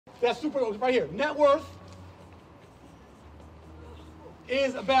That's super, right here. Net worth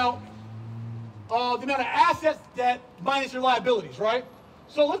is about the amount of assets that minus your liabilities, right?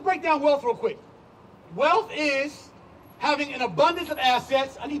 So let's break down wealth real quick. Wealth is having an abundance of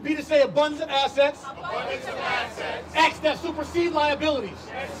assets. I need B to say abundance of assets. Abundance of assets. X that supersede liabilities.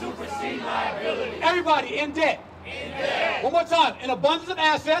 That supersede liabilities. Everybody in debt. In debt. One more time. An abundance of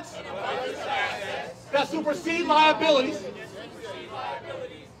assets. An abundance of assets. That supersede liabilities. Supersede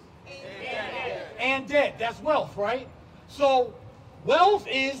liabilities. And debt. That's wealth, right? So wealth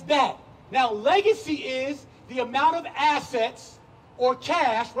is that. Now legacy is the amount of assets or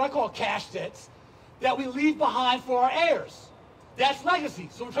cash, what I call cash debts, that we leave behind for our heirs. That's legacy.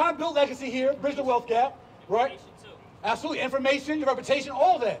 So we're trying to build legacy here, bridge the wealth gap, right? Absolutely. Information, your reputation,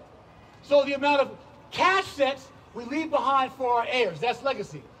 all that. So the amount of cash sets we leave behind for our heirs, that's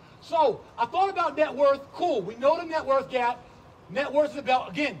legacy. So I thought about net worth. Cool. We know the net worth gap. Net worth is about,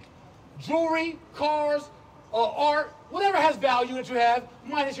 again, jewelry, cars, art, whatever has value that you have,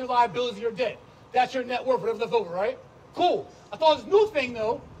 minus your liabilities, your debt. That's your net worth, whatever's left over, right? Cool. I thought this new thing,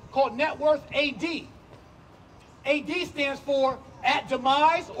 though, called net worth AD. AD stands for at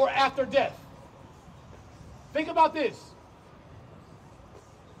demise or after death. Think about this.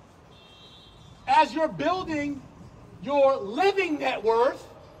 As you're building your living net worth,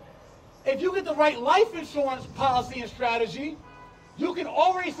 if you get the right life insurance policy and strategy, you can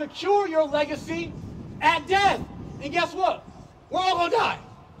already secure your legacy at death. And guess what? We're all going to die.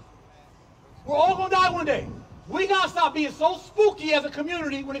 We're all going to die one day. We got to stop being so spooky as a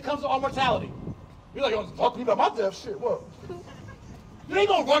community when it comes to our mortality. You're like, oh, talk to me about my death. Shit, what? You ain't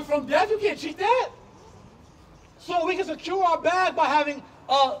going to run from death. You can't cheat that. So we can secure our bag by having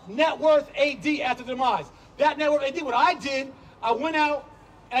a net worth AD after demise. That net worth AD, what I did, I went out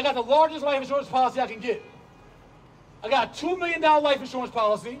and I got the largest life insurance policy I can get. I got a $2 million life insurance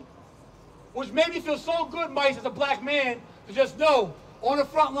policy, which made me feel so good, Mike, as a black man, to just know, on the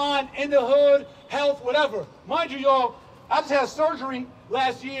front line, in the hood, health, whatever. Mind you, y'all, I just had surgery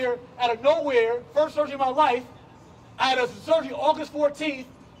last year out of nowhere, first surgery in my life. I had a surgery August 14th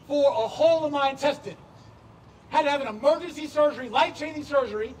for a hole in my intestine. Had to have an emergency surgery, life-changing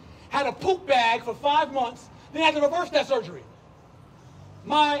surgery, had a poop bag for 5 months, then had to reverse that surgery.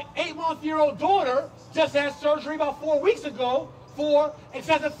 My 8-month-old daughter just had surgery about 4 weeks ago for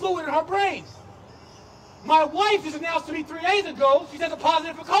excessive fluid in her brain. My wife just announced to me 3 days ago she tested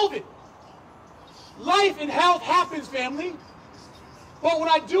positive for COVID. Life and health happens, family. But what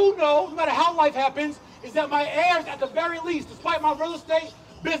I do know, no matter how life happens, is that my heirs, at the very least, despite my real estate,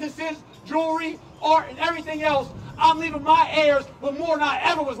 businesses, jewelry, art, and everything else, I'm leaving my heirs with more than I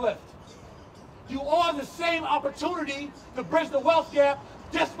ever was left. You all have the same opportunity to bridge the wealth gap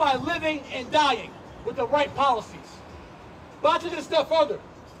just by living and dying with the right policies. But I'll take it a step further.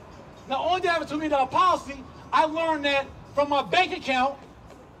 Not only did I have a $2 million policy, I learned that from my bank account,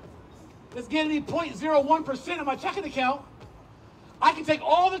 that's getting me 0.01% of my checking account, I can take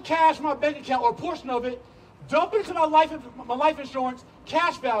all the cash from my bank account, or a portion of it, dump it into my life insurance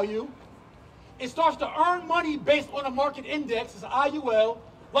cash value. It starts to earn money based on a market index. It's an IUL,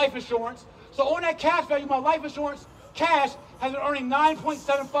 life insurance. So on that cash value, my life insurance cash has been earning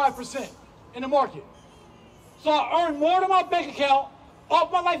 9.75% in the market. So I earn more than my bank account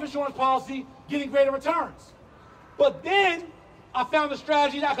off my life insurance policy, getting greater returns. But then I found a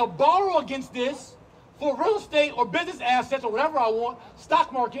strategy that I could borrow against this for real estate or business assets or whatever I want,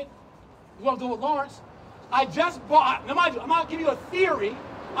 stock market, is what I'm doing with Lawrence. I just bought, now mind you, I'm not giving you a theory,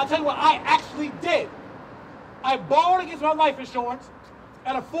 I'll tell you what I actually did. I borrowed against my life insurance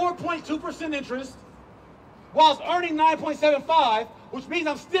at a 4.2% interest whilst earning 9.75, which means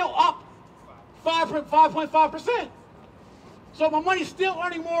I'm still up 5.5%. So my money's still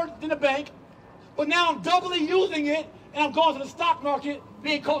earning more than the bank, but now I'm doubly using it, and I'm going to the stock market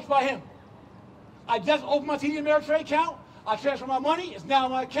being coached by him. I just opened my TD Ameritrade account, I transfer my money, it's now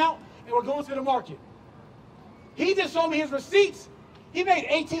in my account, and we're going to the market. He just showed me his receipts. He made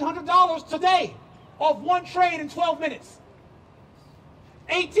 $1,800 today off one trade in 12 minutes.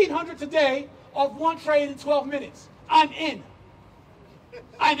 $1,800 today off one trade in 12 minutes. I'm in.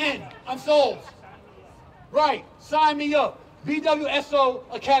 I'm in. I'm sold. Right. Sign me up.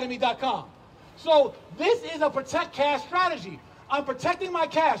 BWSOacademy.com. So this is a protect cash strategy. I'm protecting my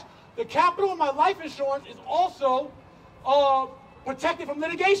cash. The capital in my life insurance is also protected from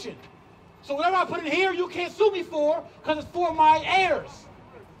litigation. So whatever I put in here, you can't sue me for because it's for my heirs.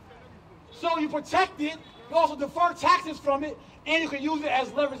 So you protect it, you also defer taxes from it, and you can use it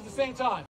as leverage at the same time.